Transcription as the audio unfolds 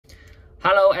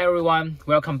Hello everyone,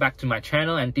 welcome back to my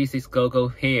channel, and this is Gogo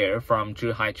here from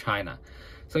Zhuhai, China.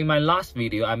 So in my last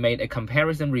video, I made a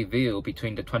comparison review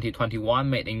between the 2021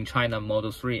 made in China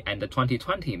Model 3 and the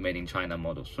 2020 made in China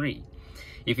Model 3.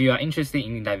 If you are interested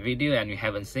in that video and you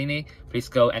haven't seen it, please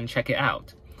go and check it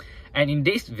out. And in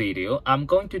this video, I'm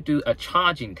going to do a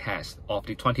charging test of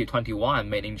the 2021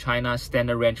 made in China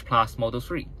Standard Range Plus Model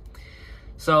 3.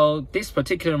 So this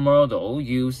particular model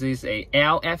uses a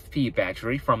LFP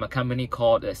battery from a company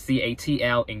called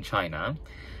CATL in China.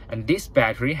 And this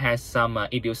battery has some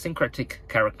idiosyncratic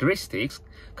characteristics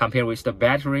compared with the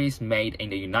batteries made in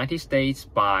the United States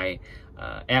by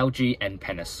LG and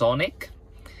Panasonic.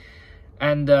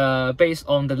 And based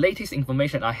on the latest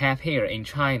information I have here in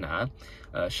China,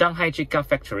 Shanghai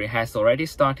Gigafactory has already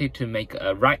started to make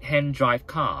right-hand drive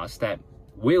cars that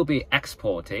will be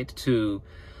exported to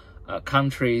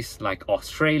countries like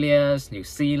Australia, New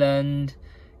Zealand,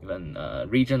 even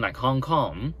region like Hong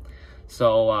Kong.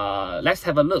 So let's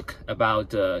have a look about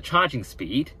the charging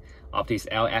speed of this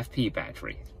LFP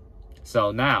battery.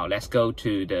 So now let's go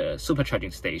to the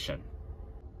supercharging station.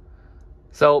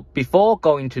 So before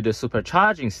going to the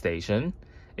supercharging station,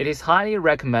 it is highly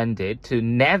recommended to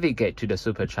navigate to the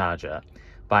supercharger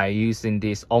by using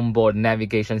this onboard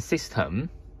navigation system.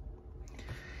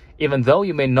 Even though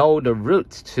you may know the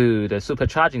route to the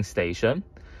supercharging station,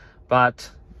 but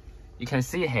you can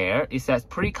see here it says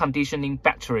preconditioning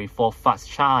battery for fast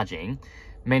charging,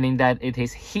 meaning that it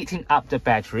is heating up the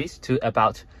batteries to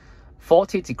about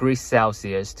 40 degrees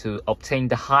Celsius to obtain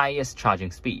the highest charging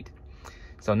speed.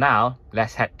 So now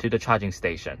let's head to the charging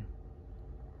station.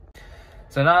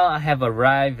 So now I have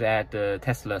arrived at the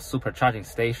Tesla supercharging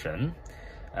station.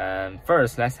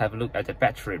 First, let's have a look at the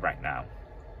battery right now.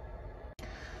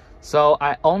 So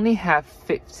I only have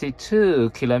 52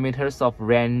 kilometers of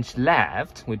range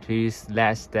left, which is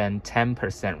less than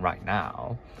 10% right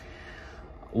now.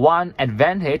 One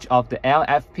advantage of the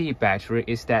LFP battery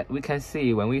is that we can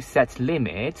see when we set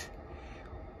limit,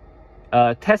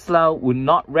 Tesla would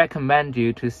not recommend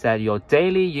you to set your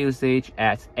daily usage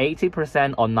at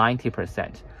 80% or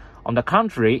 90%. On the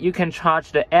contrary, you can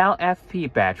charge the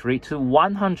LFP battery to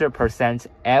 100%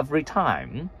 every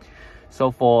time. So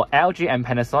for LG and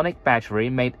Panasonic battery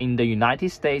made in the United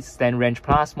States Standard Range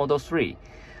Plus Model 3,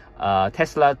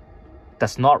 Tesla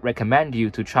does not recommend you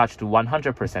to charge to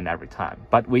 100% every time.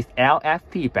 But with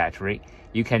LFP battery,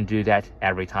 you can do that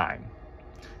every time.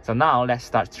 So now let's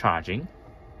start charging.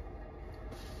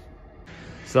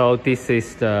 So this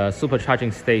is the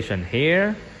supercharging station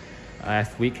here.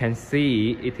 As we can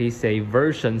see, it is a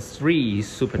version 3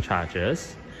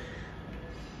 superchargers.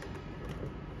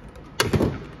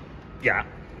 Yeah,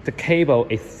 the cable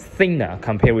is thinner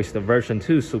compared with the version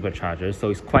 2 supercharger,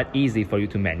 so it's quite easy for you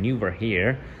to maneuver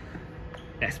here.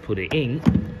 Let's put it in.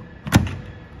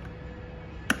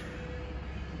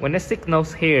 When the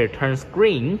signals here turns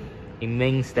green, it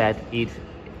means that it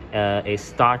is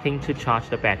starting to charge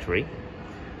the battery.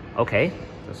 Okay,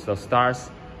 so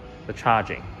starts the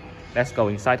charging. Let's go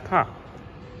inside the car.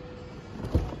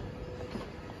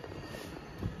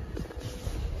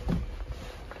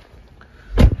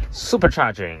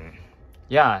 Supercharging,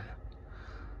 yeah.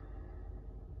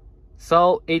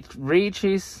 So it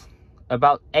reaches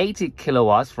about 80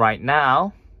 kilowatts right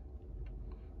now.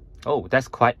 Oh, that's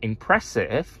quite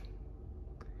impressive.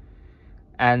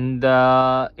 And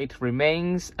it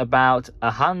remains about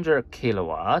 100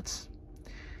 kilowatts.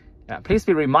 Now, please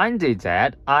be reminded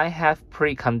that I have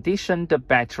preconditioned the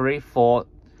battery for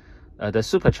the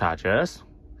superchargers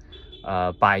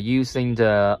by using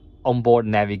the onboard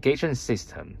navigation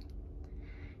system.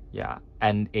 Yeah,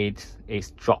 and it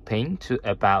is dropping to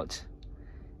about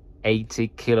 80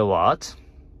 kilowatts.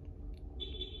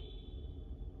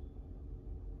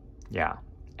 Yeah,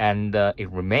 and it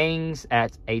remains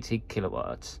at 80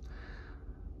 kilowatts.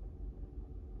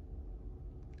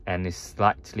 And it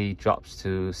slightly drops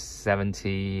to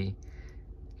 75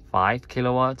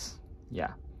 kilowatts.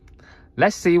 Yeah.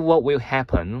 Let's see what will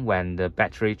happen when the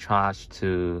battery charged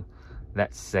to,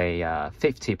 let's say,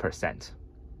 50%.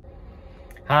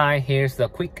 Hi, here's a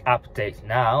quick update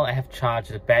now. I have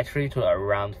charged the battery to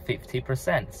around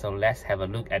 50%. So let's have a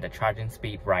look at the charging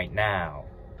speed right now.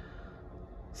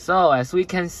 So as we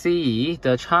can see,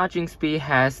 the charging speed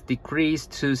has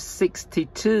decreased to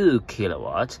 62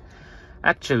 kilowatts.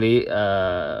 Actually,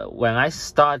 when I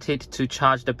started to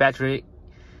charge the battery,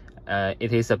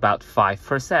 it is about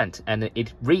 5%, and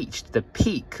it reached the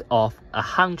peak of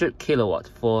 100 kilowatt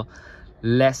for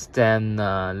less than,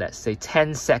 let's say,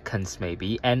 10 seconds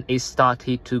maybe, and it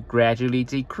started to gradually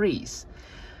decrease.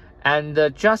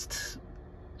 And just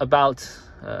about,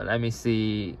 let me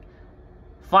see,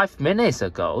 5 minutes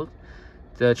ago,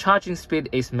 the charging speed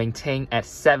is maintained at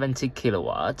 70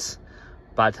 kilowatts,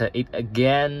 but it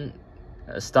again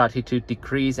started to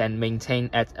decrease and maintain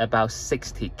at about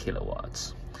 60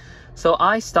 kilowatts. So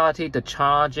I started the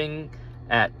charging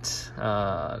at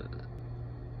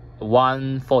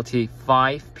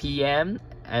 1:45 p.m.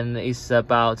 and it's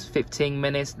about 15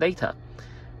 minutes later.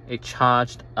 It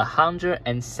charged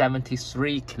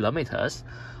 173 kilometers.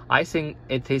 I think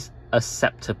it is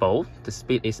acceptable. The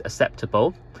speed is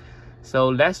acceptable. So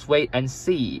let's wait and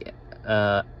see.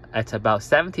 At about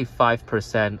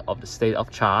 75% of the state of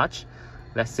charge.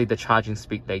 Let's see the charging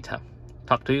speed later.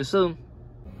 Talk to you soon.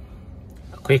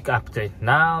 A quick update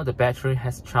now. The battery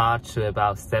has charged to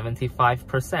about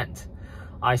 75%.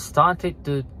 I started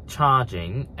the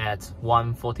charging at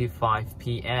 1:45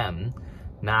 p.m.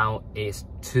 Now it's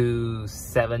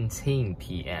 2:17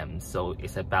 p.m. So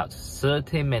it's about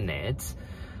 30 minutes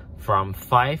from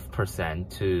 5%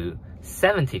 to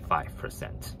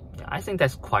 75%. Yeah, I think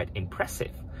that's quite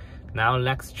impressive. Now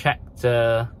let's check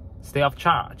the state of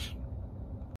charge.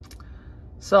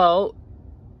 So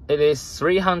it is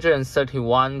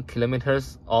 331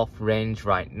 kilometers of range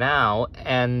right now,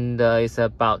 and it's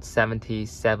about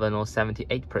 77 or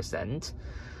 78%.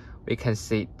 We can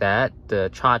see that the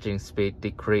charging speed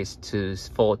decreased to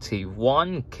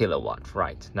 41 kilowatts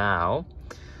right now.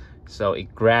 So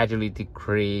it gradually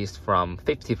decreased from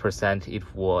 50%, it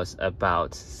was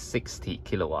about 60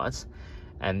 kilowatts,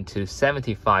 and to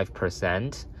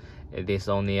 75%, it is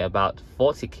only about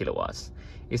 40 kilowatts.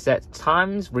 Is that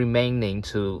times remaining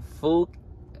to full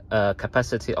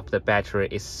capacity of the battery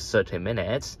is 30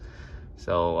 minutes.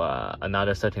 So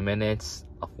another 30 minutes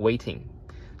of waiting.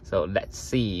 So let's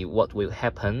see what will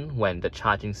happen when the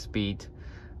charging speed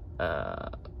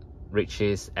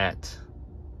reaches at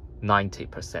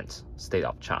 90% state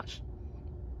of charge.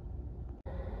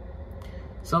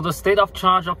 So the state of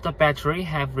charge of the battery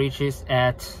have reaches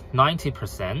at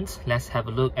 90%. Let's have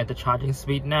a look at the charging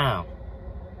speed now.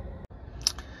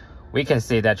 We can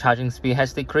see that charging speed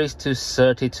has decreased to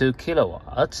 32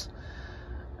 kilowatts,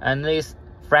 and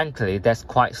frankly that's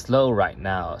quite slow right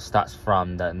now. It starts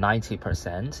from the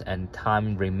 90% and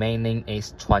time remaining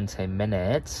is 20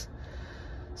 minutes.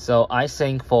 So I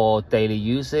think for daily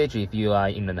usage, if you are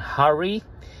in a hurry,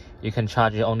 you can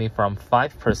charge it only from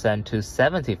 5% to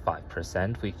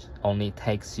 75%, which only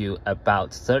takes you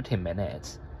about 30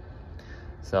 minutes.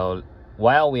 So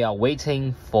while we are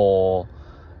waiting for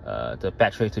the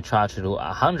battery to charge to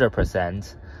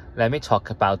 100%, let me talk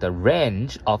about the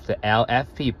range of the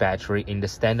LFP battery in the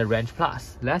standard range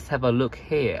plus. Let's have a look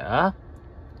here.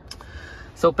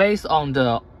 So based on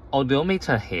the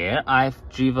odometer here, I've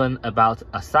driven about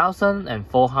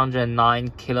 1,409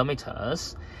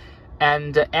 kilometers,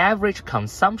 and the average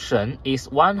consumption is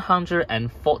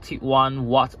 141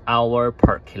 watt-hour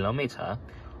per kilometer,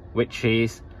 which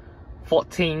is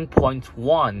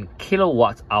 14.1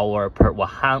 kilowatt-hour per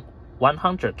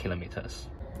 100 kilometers.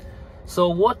 So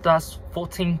what does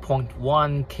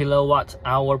 14.1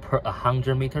 kilowatt-hour per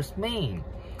 100 meters mean?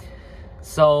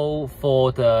 So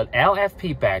for the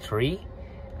LFP battery,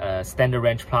 standard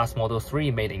range plus Model 3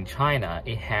 made in China,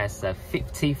 it has a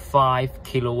 55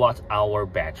 kilowatt-hour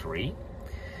battery.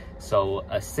 So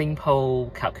a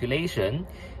simple calculation,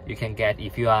 you can get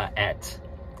if you are at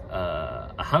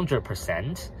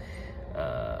 100%,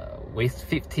 with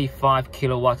 55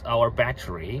 kilowatt-hour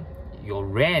battery, your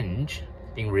range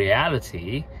in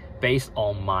reality, based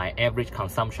on my average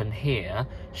consumption here,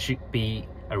 should be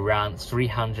around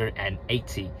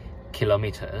 380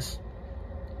 kilometers.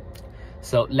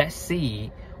 So let's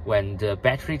see when the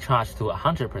battery charged to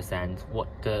 100%, what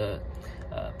the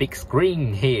big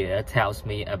screen here tells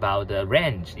me about the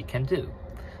range it can do.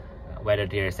 Whether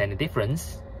there is any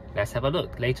difference, let's have a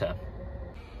look later.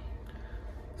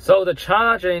 So the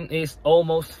charging is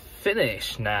almost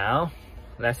finished now.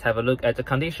 Let's have a look at the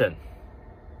condition.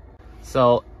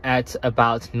 So at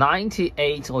about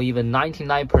 98 or even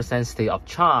 99% state of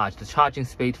charge, the charging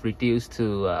speed reduced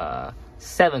to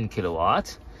 7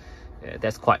 kilowatts.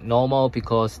 That's quite normal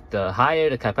because the higher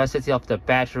the capacity of the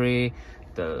battery,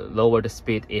 the lower the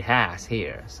speed it has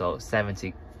here. So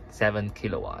 77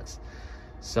 kilowatts.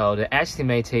 So the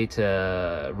estimated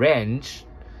range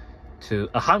to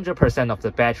 100% of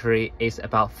the battery is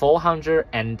about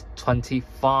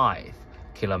 425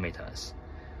 kilometers.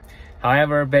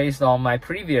 However, based on my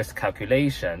previous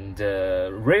calculation, the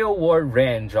real-world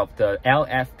range of the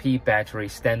LFP battery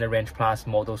standard range plus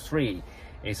Model 3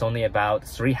 is only about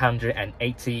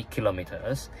 380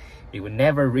 kilometers. It will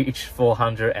never reach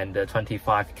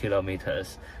 425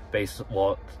 kilometers based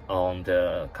on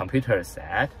the computer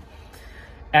said.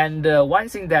 And one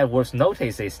thing that was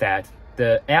noticed is that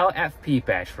the LFP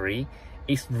battery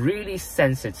is really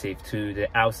sensitive to the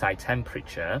outside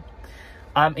temperature.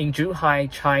 I'm in Zhuhai,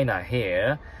 China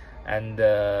here, and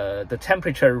the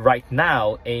temperature right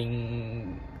now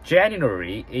in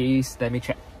January is, let me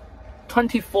check,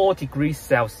 24 degrees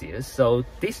Celsius. So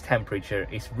this temperature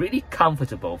is really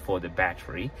comfortable for the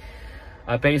battery.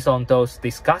 Based on those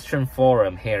discussion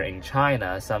forum here in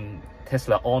China, some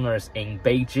Tesla owners in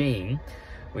Beijing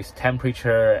with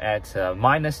temperature at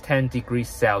minus 10 degrees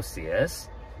Celsius,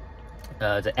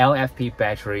 the LFP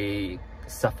battery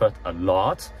suffered a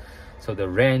lot. So the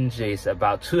range is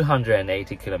about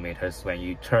 280 kilometers when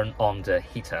you turn on the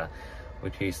heater,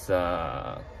 which is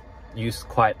use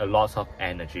quite a lot of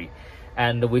energy.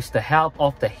 And with the help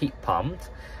of the heat pump,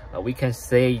 we can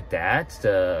say that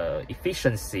the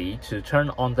efficiency to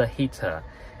turn on the heater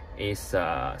is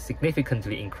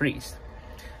significantly increased.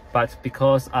 But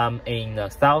because I'm in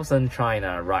southern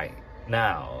China right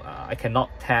now, I cannot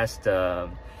test a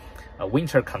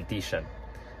winter condition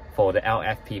for the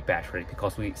LFP battery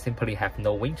because we simply have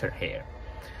no winter here.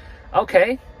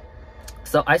 Okay,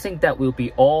 so I think that will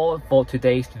be all for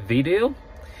today's video.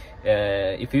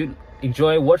 If you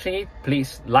enjoy watching it,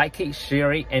 please like it,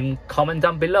 share it, and comment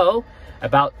down below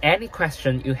about any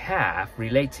question you have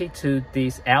related to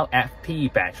this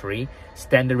LFP battery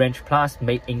Standard Range Plus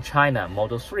made in China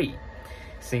Model 3.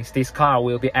 Since this car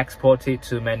will be exported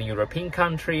to many European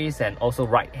countries and also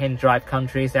right-hand drive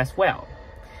countries as well.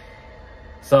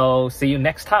 So see you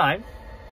next time.